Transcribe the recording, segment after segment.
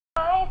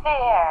Hi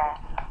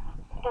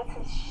there. This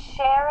is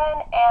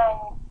Sharon and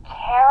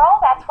Carol.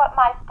 That's what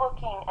my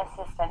booking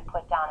assistant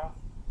put down. Is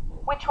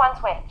which one's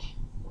which?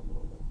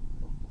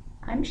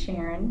 I'm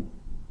Sharon,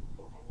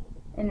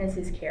 and this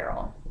is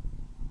Carol.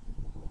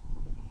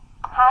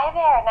 Hi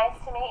there. Nice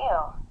to meet you.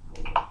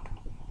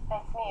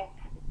 Nice to meet you.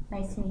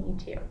 Nice to meet you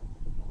too.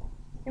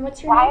 And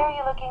what's your Why name? are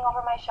you looking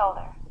over my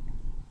shoulder?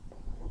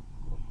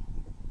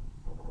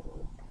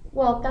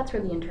 Well, that's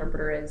where the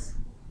interpreter is,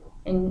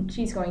 and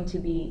she's going to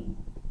be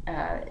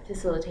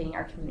facilitating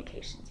our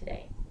communication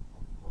today.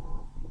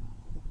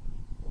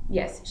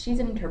 Yes, she's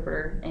an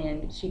interpreter,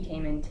 and she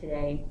came in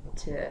today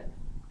to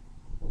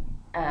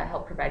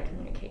help provide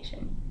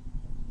communication.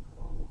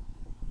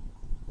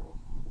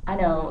 I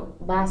know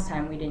last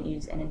time we didn't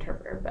use an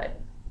interpreter, but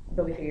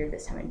we figured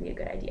this time it'd be a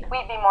good idea.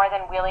 We'd be more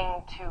than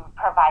willing to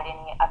provide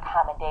any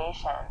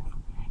accommodations.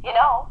 You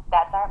know,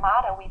 that's our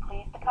motto, we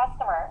please the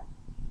customer.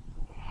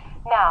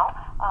 Now,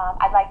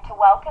 I'd like to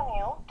welcome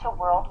you to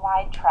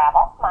Worldwide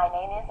Travel. My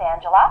name is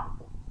Angela.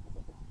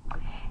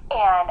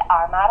 And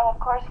our motto, of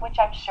course, which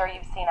I'm sure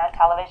you've seen on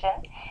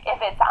television,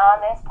 if it's on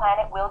this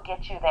planet, we'll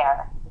get you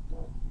there.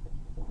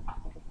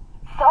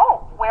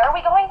 So, where are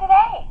we going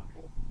today?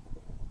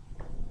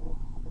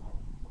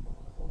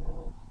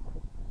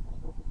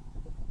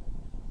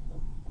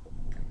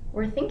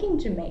 We're thinking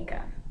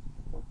Jamaica.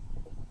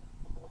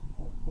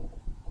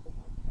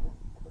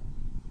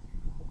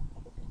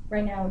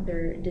 Right now,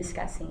 they're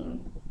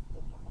discussing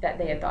that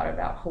they had thought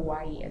about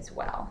Hawaii as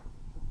well.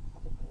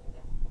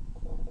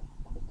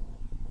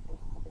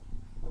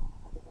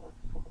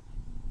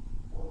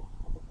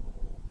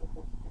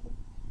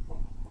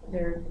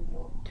 They're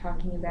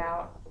talking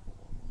about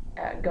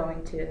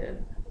going to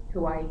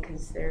Hawaii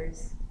because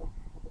there's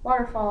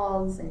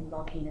waterfalls and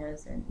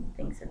volcanoes and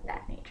things of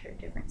that nature,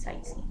 different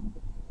sightseeing.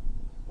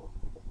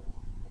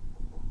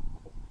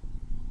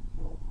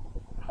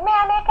 May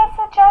I make a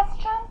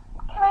suggestion?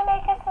 Can I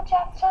make a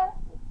suggestion?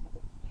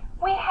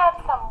 We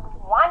have some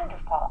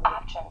wonderful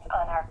options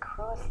on our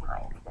cruise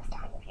lines this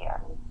time of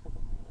year.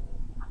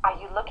 Are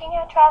you looking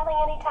at traveling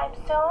anytime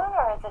soon,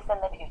 or is this in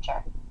the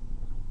future?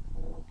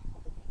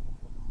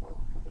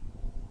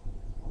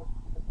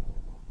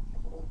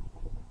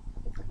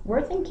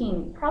 We're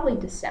thinking probably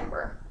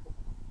December,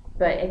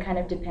 but it kind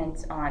of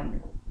depends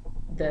on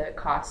the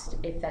cost,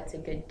 if that's a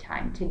good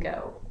time to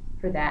go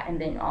for that,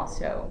 and then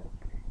also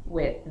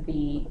with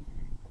the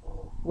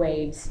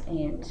waves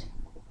and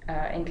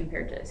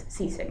compared to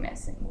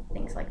seasickness and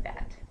things like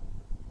that.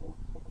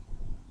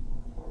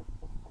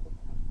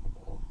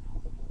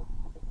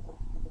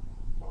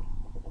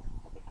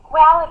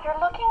 Well, if you're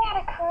looking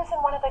at a cruise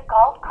in one of the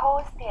Gulf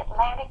Coast, the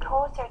Atlantic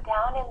coast, or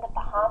down in the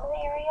Bahama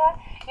area,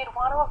 you'd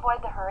want to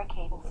avoid the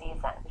hurricane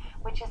season,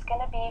 which is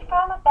going to be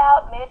from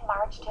about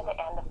mid-March to the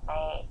end of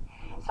May.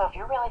 So if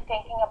you're really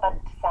thinking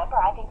about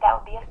December, I think that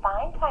would be a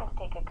fine time to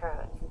take a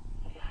cruise.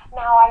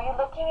 Now, are you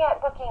looking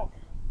at booking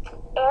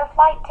air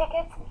flight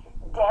tickets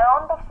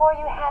down before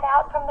you head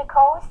out from the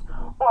coast,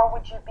 or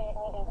would you be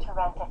needing to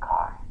rent a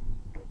car?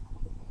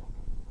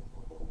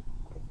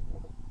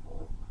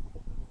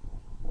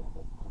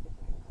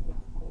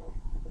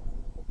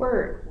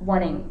 We're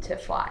wanting to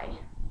fly.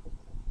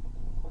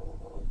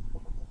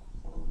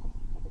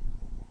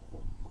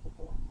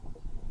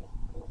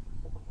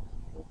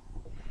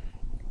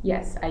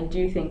 Yes, I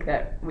do think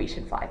that we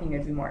should fly. I think it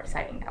would be more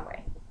exciting that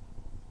way.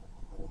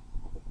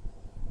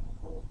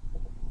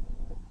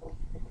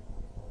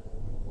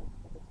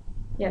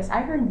 Yes,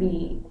 I heard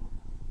the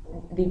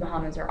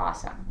Bahamas are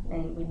awesome,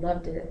 and we'd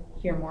love to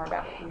hear more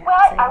about what you have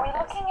to say Well, are we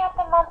about this. looking at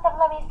the month of,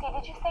 let me see,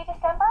 did you say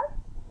December?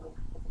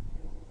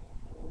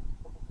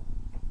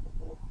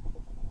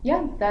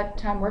 Yeah, that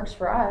time works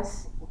for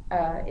us.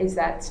 Is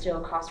that still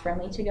cost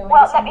friendly to go in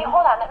Well, December?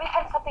 hold on, let me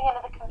type something into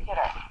the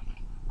computer.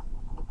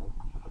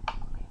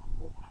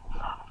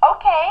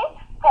 Okay,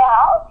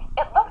 well,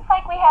 it looks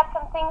like we have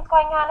some things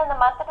going on in the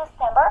month of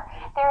December.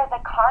 There is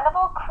a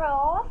Carnival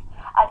cruise,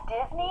 a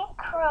Disney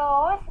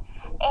cruise,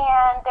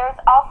 and there's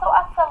also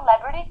a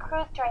celebrity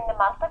cruise during the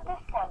month of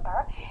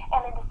December.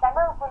 And in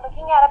December, we're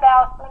looking at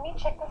about, let me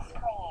check the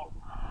screen,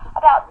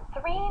 about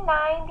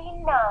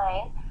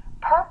 $399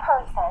 per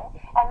person.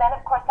 And then,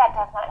 of course, that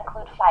does not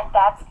include flight.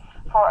 That's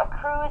for a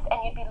cruise, and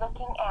you'd be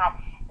looking at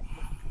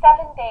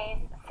 7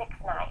 days, 6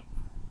 nights.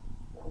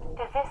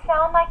 Does this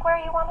sound like where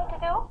you wanted to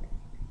do?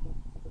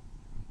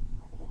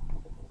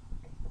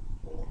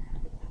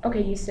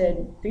 Okay, you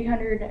said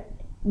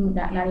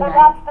 $399 But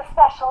that's the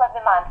special of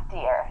the month,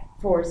 dear.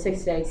 for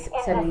 6 days,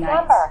 In 7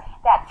 December,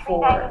 nights. that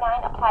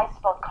 $399 applies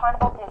to both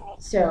Carnival, Disney.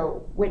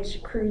 So,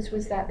 which cruise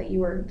was that you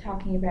were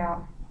talking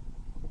about?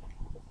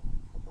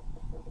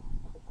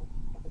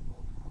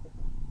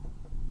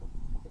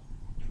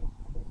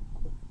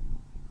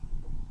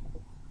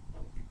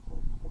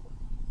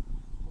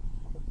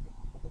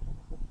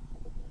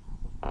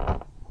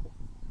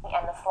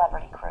 And the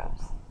Celebrity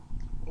Cruise.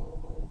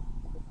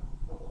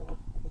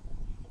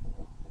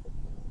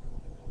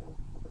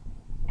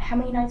 How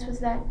many nights was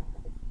that?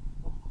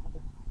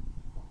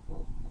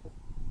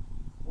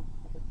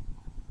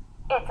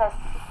 It's a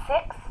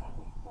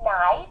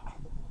 6-night,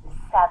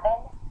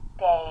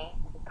 7-day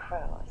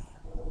cruise.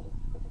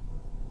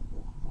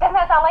 Doesn't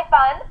that sound like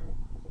fun?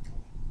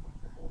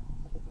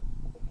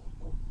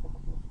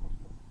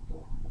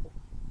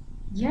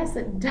 Yes,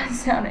 it does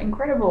sound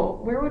incredible.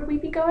 Where would we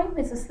be going?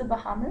 Is this the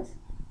Bahamas?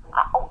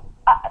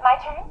 My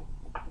turn?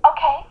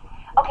 Okay.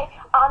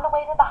 On the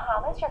way to the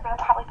Bahamas, you're going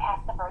to probably pass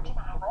the Virgin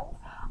Islands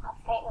of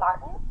St.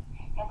 Martin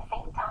and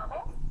St.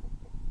 Thomas.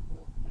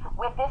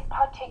 With this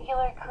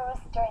particular cruise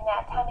during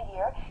that time of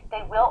year,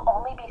 they will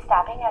only be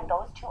stopping at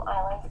those two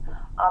islands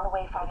on the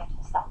way farther to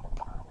the south of the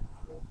Bahamas.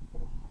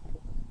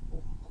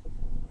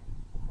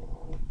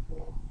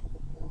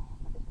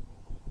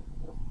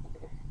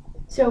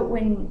 So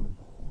when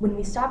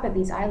we stop at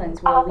these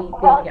islands, will we be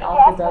able to get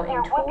off the boat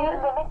and tour? There will be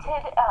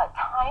limited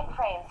time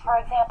frames. For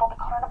example, the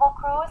Carnival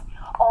cruise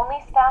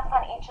only stops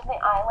on each of the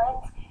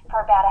islands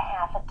for about a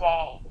half a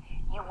day.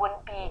 You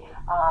wouldn't be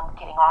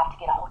getting off to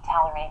get a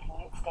hotel or anything.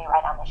 You'd stay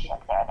right on the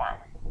ship there then.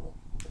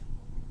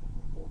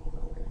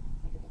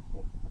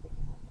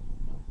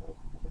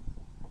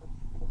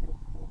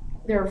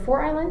 There are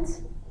 4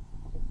 islands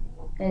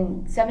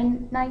and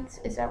 7 nights.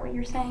 Is that what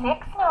you're saying?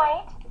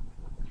 6-night,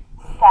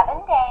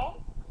 7-day.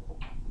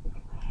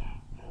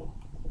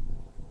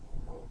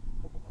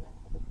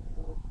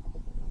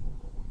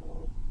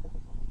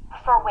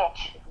 For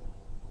which?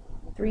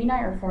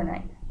 3-night or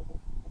 4-night?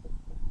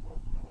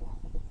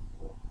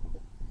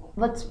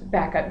 Let's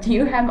back up. Do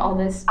you have all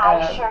this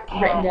sure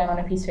written down on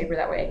a piece of paper?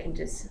 That way I can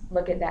just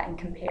look at that and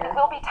compare.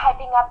 We'll be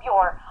typing up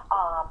your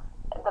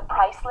the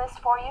price list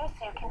for you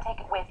so you can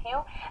take it with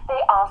you.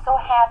 They also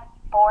have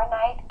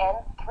 4-night and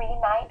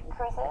 3-night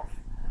cruises.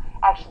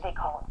 Actually, they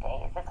call them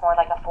days. It's more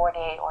like a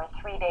 4-day or a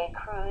 3-day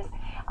cruise.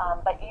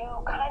 But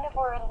you kind of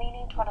were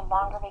leaning toward a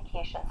longer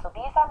vacation. So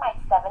these are my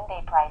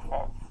 7-day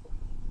prices.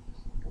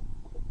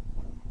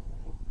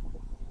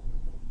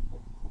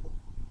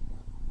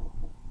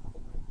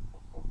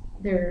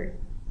 They're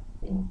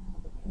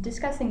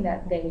discussing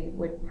that they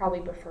would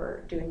probably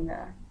prefer doing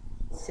the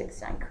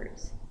 6-night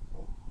cruise.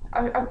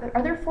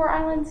 Are there 4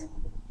 islands?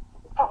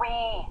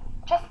 3.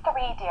 Just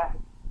 3, dear.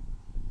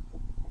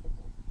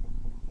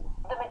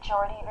 The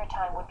majority of your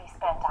time would be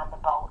spent on the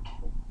boat.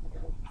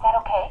 Is that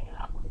okay?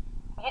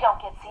 You don't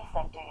get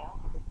seasick, do you?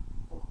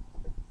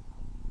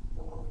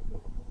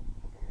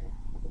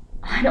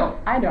 I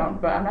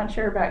don't, but I'm not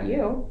sure about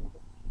you.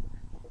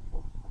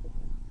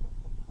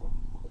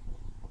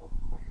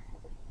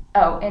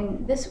 Oh,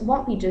 and this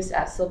won't be just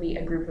us, there'll be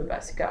a group of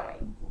us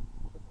going.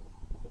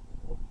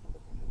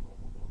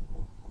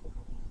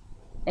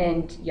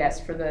 And yes,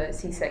 for the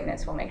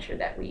seasickness, we'll make sure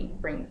that we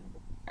bring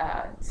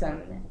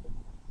some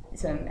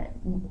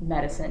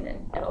medicine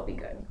and it'll be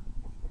good.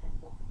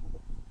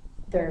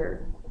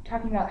 They're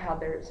talking about how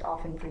there's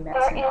often free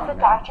medicine on the boat. There is a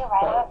doctor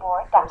right on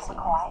board, Dr.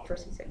 McCoy. For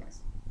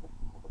seasickness.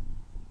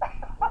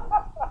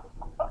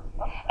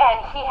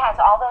 And he has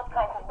all those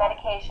kinds of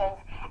medications,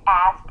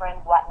 aspirin,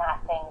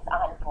 whatnot, things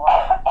on board.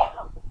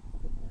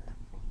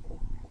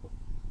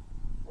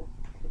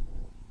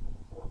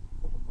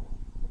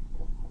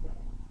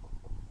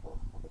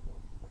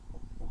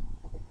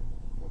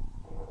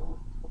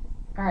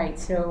 All right,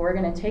 so we're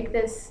going to take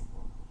this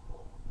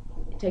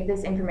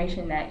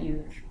information that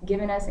you've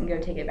given us and go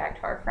take it back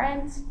to our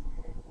friends.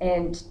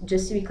 And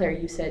just to be clear,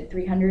 you said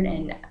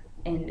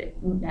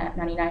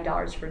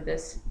 $399 for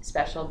this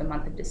special the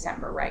month of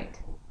December, right?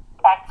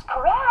 That's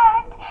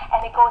correct.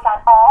 And it goes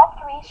on all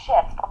 3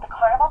 ships, both the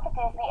Carnival, the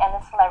Disney, and the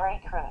Celebrity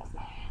Cruise.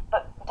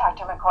 But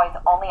Dr. McCoy's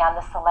only on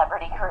the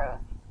Celebrity Cruise.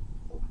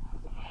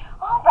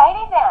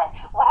 Alrighty then.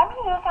 What I'm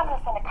going to do is I'm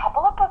going to send a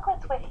couple of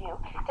booklets with you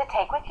to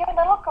take with your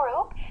little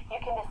group. You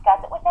can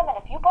discuss it with them, and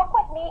if you book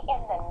with me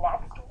in the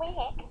next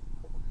week,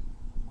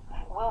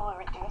 we will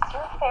reduce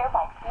your fare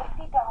by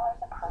 $50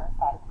 a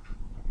person.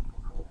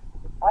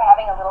 We're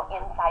having a little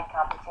inside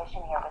competition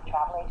here with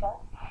travel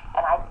agents,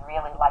 and I'd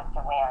really like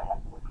to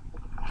win.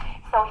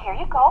 So here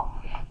you go.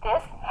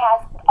 This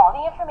has all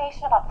the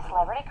information about the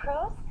Celebrity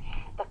Cruise,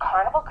 the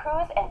Carnival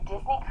Cruise, and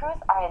Disney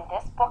Cruise are in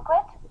this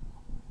booklet.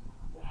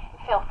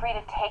 Feel free to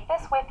take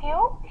this with you.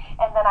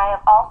 And then I have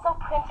also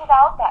printed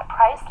out that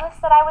price list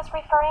that I was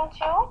referring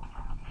to.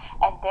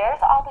 And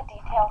there's all the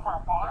details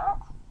on that.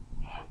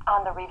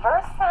 On the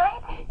reverse side,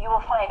 you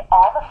will find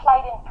all the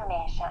flight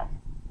information.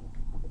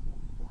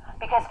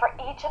 Because for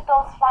each of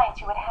those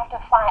flights, you would have to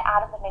fly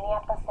out of the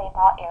Minneapolis-St.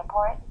 Paul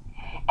airport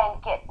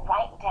and get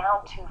right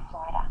down to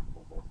Florida.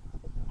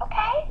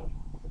 Okay?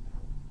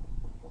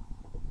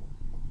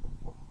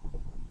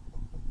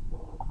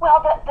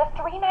 Well, the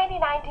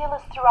 $399 deal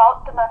is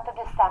throughout the month of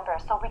December,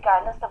 so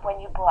regardless of when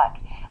you book.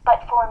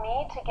 But for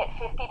me to get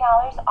 $50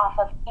 off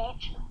of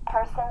each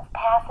person's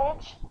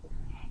passage,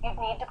 you'd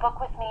need to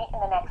book with me in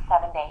the next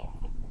 7 days.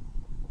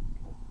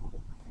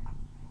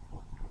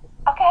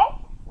 Okay?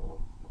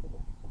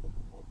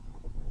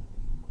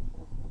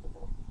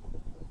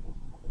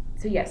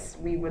 So yes,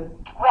 we would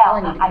Well,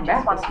 need to I come just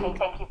back want this to say week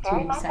thank you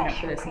very much. sign up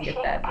for this and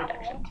get that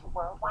reduction. To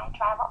Worldwide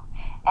Travel.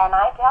 And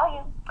I tell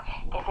you,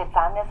 if it's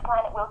on this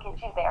planet, we'll get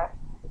you there.